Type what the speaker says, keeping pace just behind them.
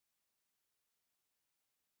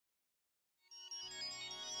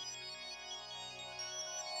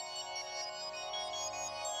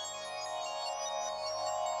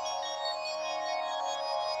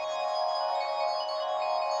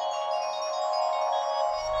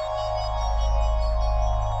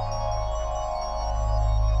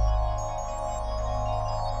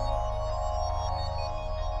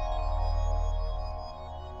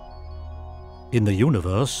In the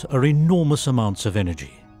universe are enormous amounts of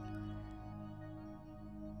energy.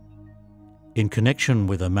 In connection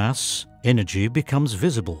with a mass, energy becomes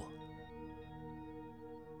visible.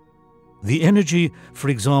 The energy, for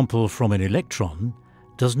example, from an electron,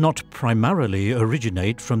 does not primarily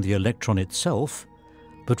originate from the electron itself,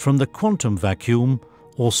 but from the quantum vacuum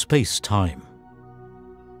or space-time.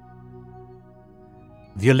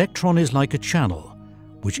 The electron is like a channel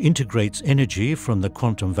which integrates energy from the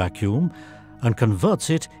quantum vacuum and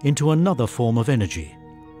converts it into another form of energy,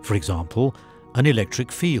 for example, an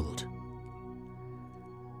electric field.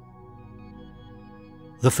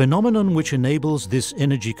 The phenomenon which enables this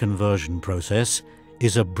energy conversion process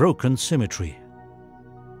is a broken symmetry.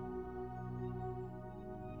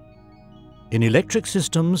 In electric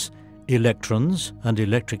systems, electrons and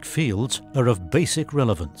electric fields are of basic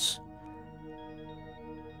relevance.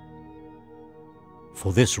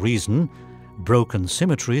 For this reason, broken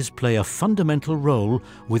symmetries play a fundamental role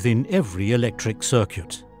within every electric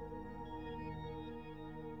circuit.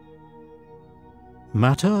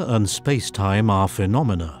 Matter and space-time are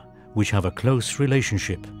phenomena which have a close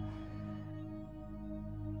relationship.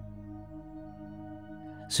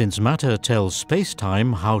 Since matter tells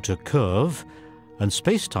space-time how to curve and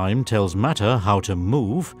space-time tells matter how to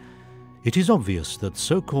move, it is obvious that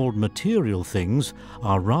so-called material things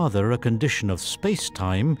are rather a condition of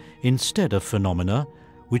space-time instead of phenomena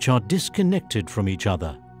which are disconnected from each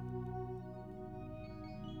other.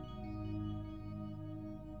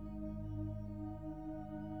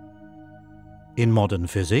 In modern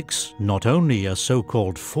physics, not only a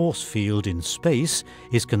so-called force field in space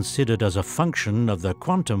is considered as a function of the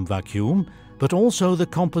quantum vacuum, but also the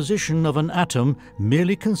composition of an atom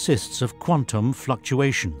merely consists of quantum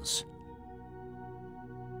fluctuations.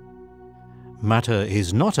 Matter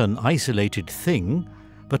is not an isolated thing,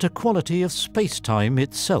 but a quality of space-time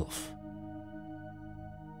itself.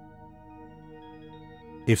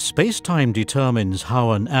 If space-time determines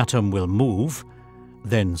how an atom will move,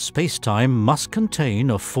 then space-time must contain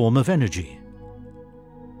a form of energy.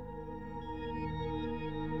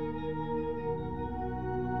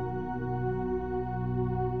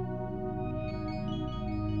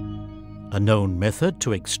 A known method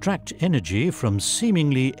to extract energy from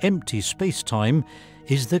seemingly empty space-time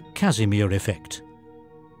is the Casimir Effect.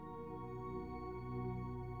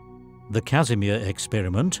 The Casimir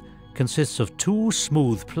Experiment consists of two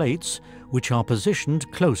smooth plates which are positioned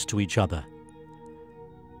close to each other.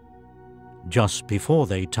 Just before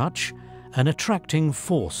they touch, an attracting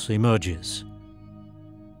force emerges.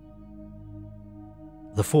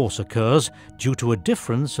 The force occurs due to a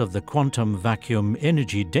difference of the quantum vacuum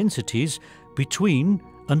energy densities between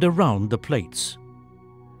and around the plates.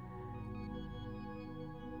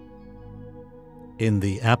 In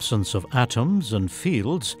the absence of atoms and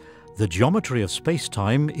fields, the geometry of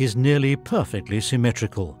space-time is nearly perfectly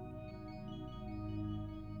symmetrical.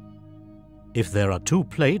 If there are two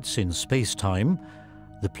plates in space-time,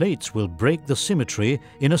 the plates will break the symmetry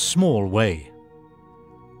in a small way.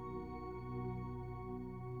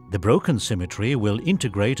 The broken symmetry will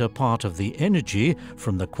integrate a part of the energy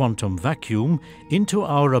from the quantum vacuum into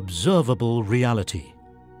our observable reality.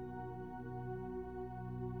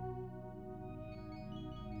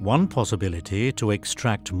 One possibility to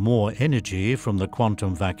extract more energy from the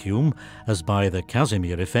quantum vacuum, as by the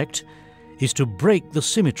Casimir effect, is to break the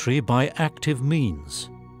symmetry by active means.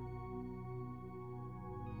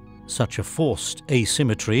 Such a forced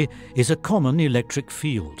asymmetry is a common electric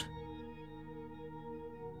field.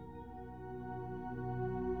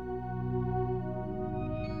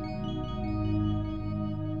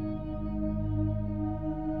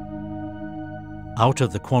 Out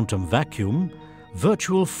of the quantum vacuum,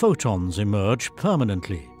 virtual photons emerge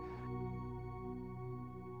permanently,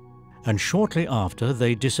 and shortly after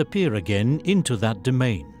they disappear again into that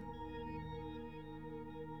domain.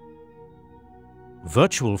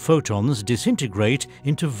 Virtual photons disintegrate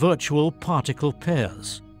into virtual particle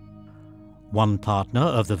pairs. One partner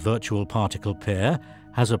of the virtual particle pair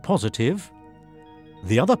has a positive,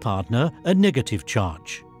 the other partner a negative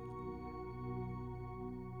charge.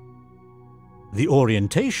 The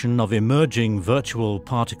orientation of emerging virtual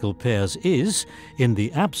particle pairs is, in the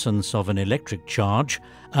absence of an electric charge,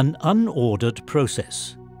 an unordered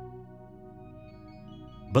process.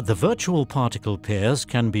 But the virtual particle pairs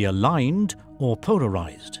can be aligned or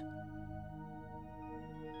polarized.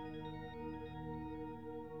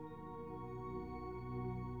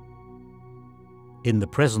 In the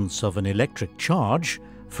presence of an electric charge,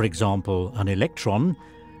 for example an electron,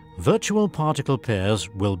 virtual particle pairs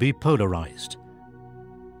will be polarized.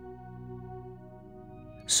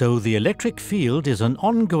 So the electric field is an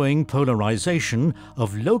ongoing polarization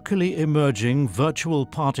of locally emerging virtual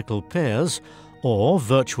particle pairs or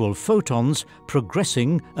virtual photons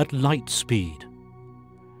progressing at light speed.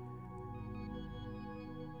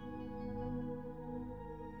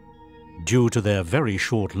 Due to their very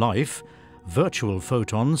short life, virtual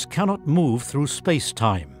photons cannot move through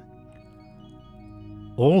space-time.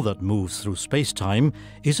 All that moves through space-time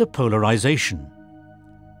is a polarization.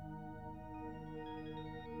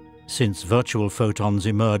 Since virtual photons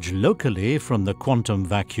emerge locally from the quantum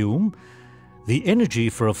vacuum, the energy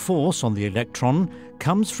for a force on the electron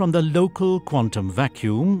comes from the local quantum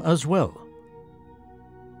vacuum as well.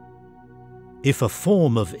 If a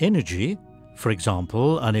form of energy, for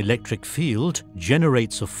example, an electric field,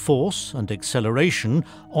 generates a force and acceleration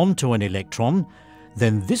onto an electron,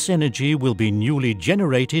 then this energy will be newly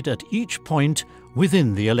generated at each point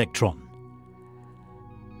within the electron.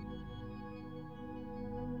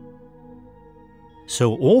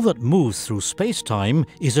 So all that moves through space-time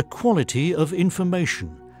is a quality of information,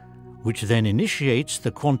 which then initiates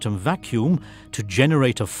the quantum vacuum to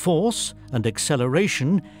generate a force and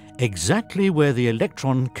acceleration exactly where the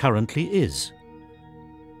electron currently is.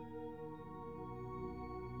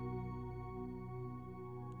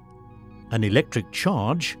 An electric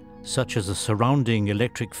charge, such as a surrounding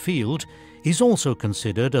electric field, is also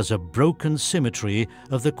considered as a broken symmetry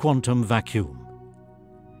of the quantum vacuum.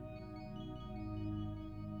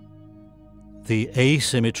 The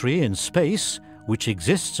asymmetry in space, which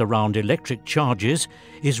exists around electric charges,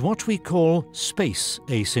 is what we call space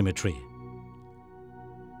asymmetry.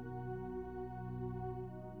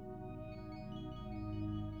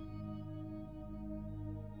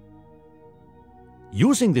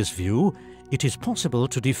 Using this view, it is possible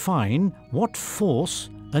to define what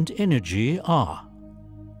force and energy are.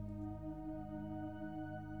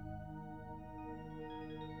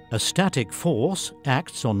 A static force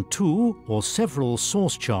acts on two or several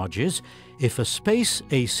source charges if a space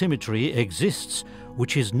asymmetry exists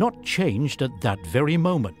which is not changed at that very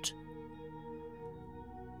moment.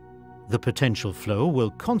 The potential flow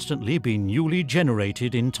will constantly be newly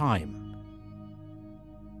generated in time.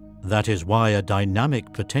 That is why a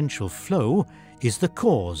dynamic potential flow is the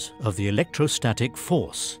cause of the electrostatic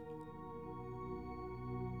force.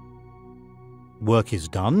 Work is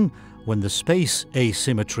done when the space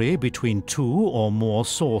asymmetry between two or more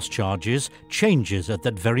source charges changes at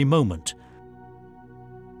that very moment.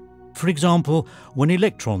 For example, when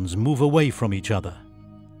electrons move away from each other.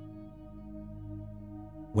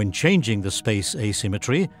 When changing the space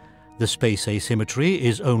asymmetry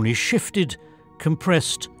is only shifted,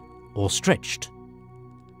 compressed, or stretched.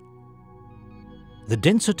 The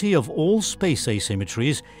density of all space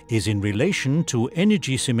asymmetries is in relation to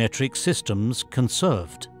energy symmetric systems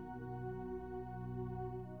conserved.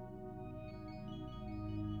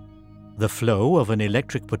 The flow of an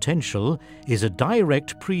electric potential is a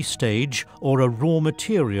direct pre-stage or a raw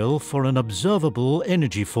material for an observable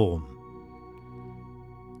energy form.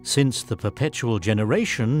 Since the perpetual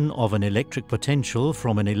generation of an electric potential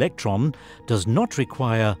from an electron does not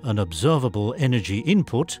require an observable energy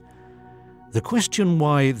input, the question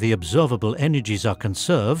why the observable energies are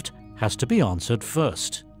conserved has to be answered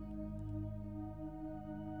first.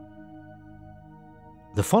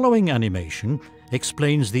 The following animation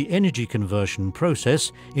explains the energy conversion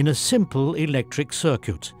process in a simple electric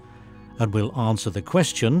circuit and will answer the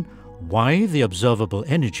question why the observable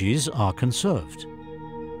energies are conserved.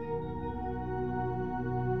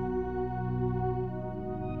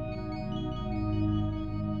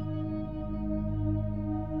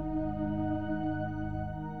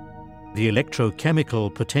 The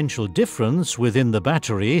electrochemical potential difference within the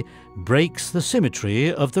battery breaks the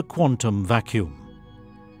symmetry of the quantum vacuum.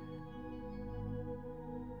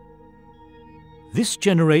 This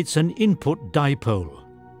generates an input dipole.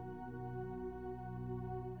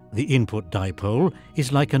 The input dipole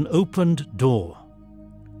is like an opened door.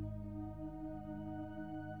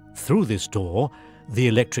 Through this door, the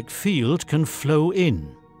electric field can flow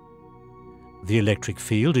in. The electric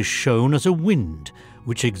field is shown as a wind,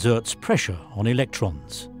 which exerts pressure on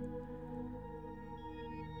electrons.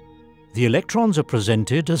 The electrons are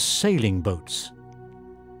presented as sailing boats.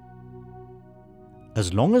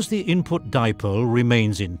 As long as the input dipole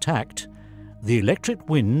remains intact, the electric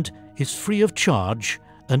wind is free of charge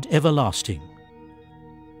and everlasting.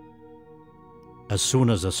 As soon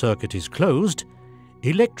as the circuit is closed,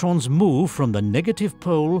 electrons move from the negative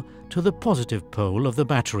pole to the positive pole of the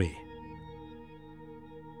battery.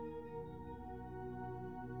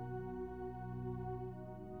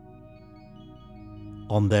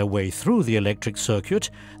 On their way through the electric circuit,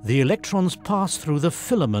 the electrons pass through the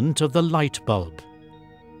filament of the light bulb.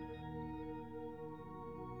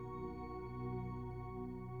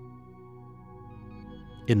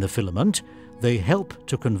 In the filament, they help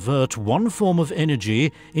to convert one form of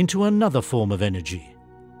energy into another form of energy.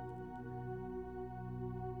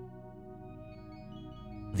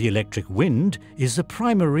 The electric wind is the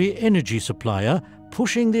primary energy supplier,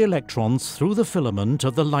 pushing the electrons through the filament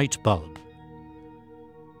of the light bulb.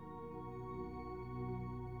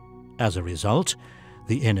 As a result,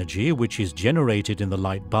 the energy which is generated in the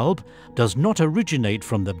light bulb does not originate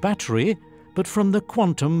from the battery, but from the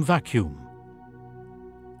quantum vacuum.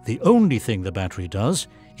 The only thing the battery does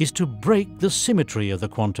is to break the symmetry of the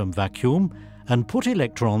quantum vacuum and put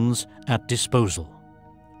electrons at disposal.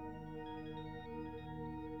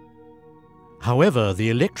 However, the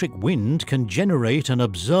electric wind can generate an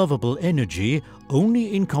observable energy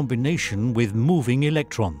only in combination with moving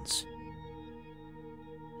electrons.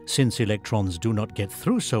 Since electrons do not get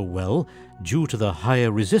through so well due to the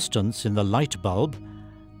higher resistance in the light bulb,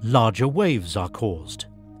 larger waves are caused.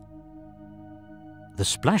 The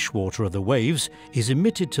splash water of the waves is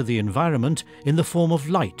emitted to the environment in the form of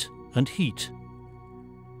light and heat.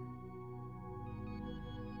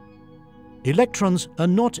 Electrons are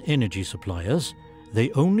not energy suppliers,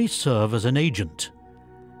 they only serve as an agent.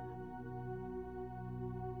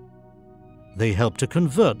 They help to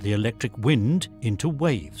convert the electric wind into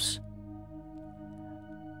waves.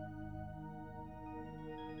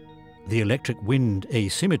 The electric wind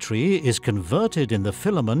asymmetry is converted in the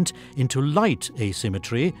filament into light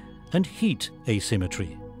asymmetry and heat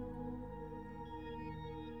asymmetry.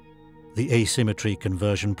 The asymmetry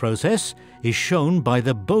conversion process is shown by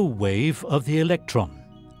the bow wave of the electron.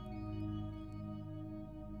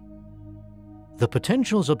 The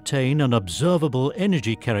potentials obtain an observable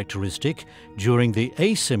energy characteristic during the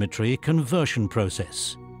asymmetry conversion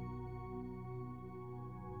process.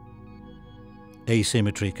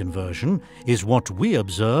 Asymmetry conversion is what we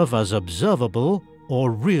observe as observable or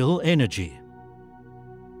real energy.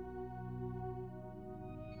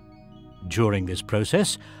 During this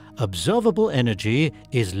process, observable energy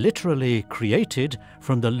is literally created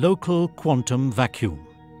from the local quantum vacuum.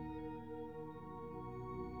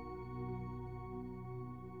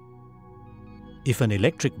 If an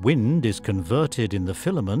electric wind is converted in the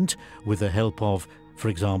filament with the help of, for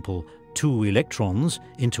example, two electrons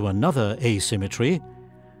into another asymmetry,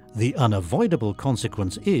 the unavoidable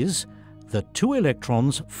consequence is that two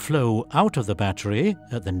electrons flow out of the battery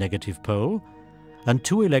at the negative pole and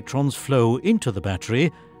two electrons flow into the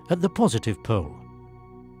battery at the positive pole.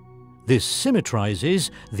 This symmetrizes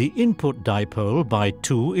the input dipole by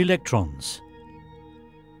two electrons.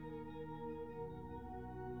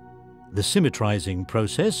 The symmetrizing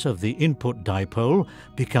process of the input dipole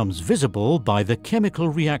becomes visible by the chemical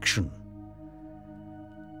reaction.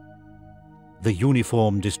 The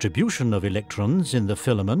uniform distribution of electrons in the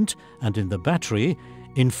filament and in the battery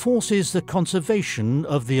enforces the conservation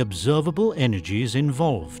of the observable energies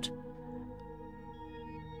involved.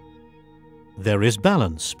 There is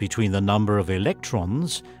balance between the number of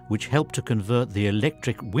electrons, which help to convert the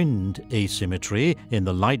electric wind asymmetry in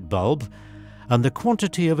the light bulb, and the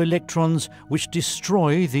quantity of electrons which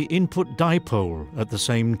destroy the input dipole at the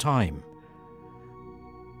same time.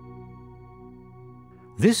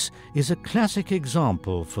 This is a classic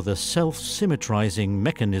example for the self-symmetrizing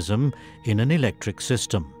mechanism in an electric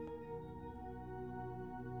system.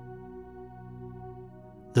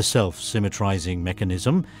 The self-symmetrizing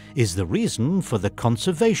mechanism is the reason for the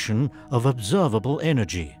conservation of observable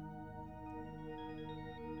energy.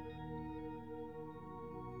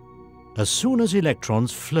 As soon as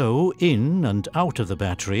electrons flow in and out of the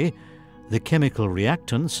battery, the chemical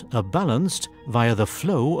reactants are balanced via the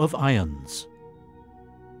flow of ions.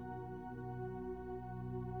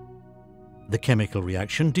 The chemical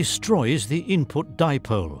reaction destroys the input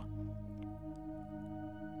dipole.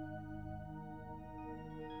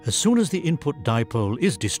 As soon as the input dipole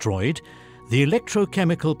is destroyed, the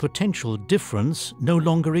electrochemical potential difference no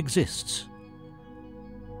longer exists.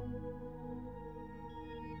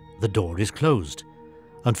 The door is closed,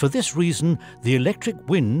 and for this reason the electric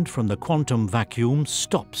wind from the quantum vacuum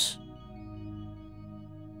stops.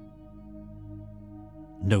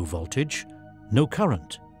 No voltage, no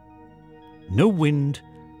current. No wind,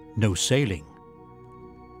 no sailing.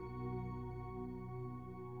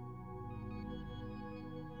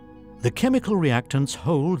 The chemical reactants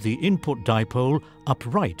hold the input dipole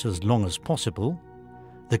upright as long as possible.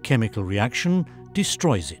 The chemical reaction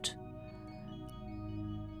destroys it.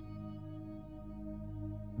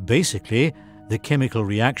 Basically, The chemical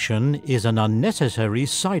reaction is an unnecessary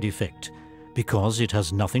side effect because it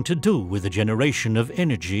has nothing to do with the generation of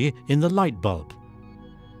energy in the light bulb.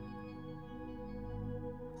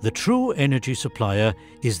 The true energy supplier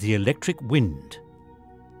is the electric wind.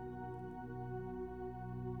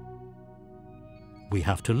 We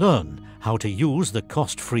have to learn how to use the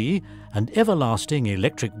cost-free and everlasting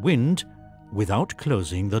electric wind without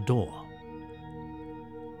closing the door.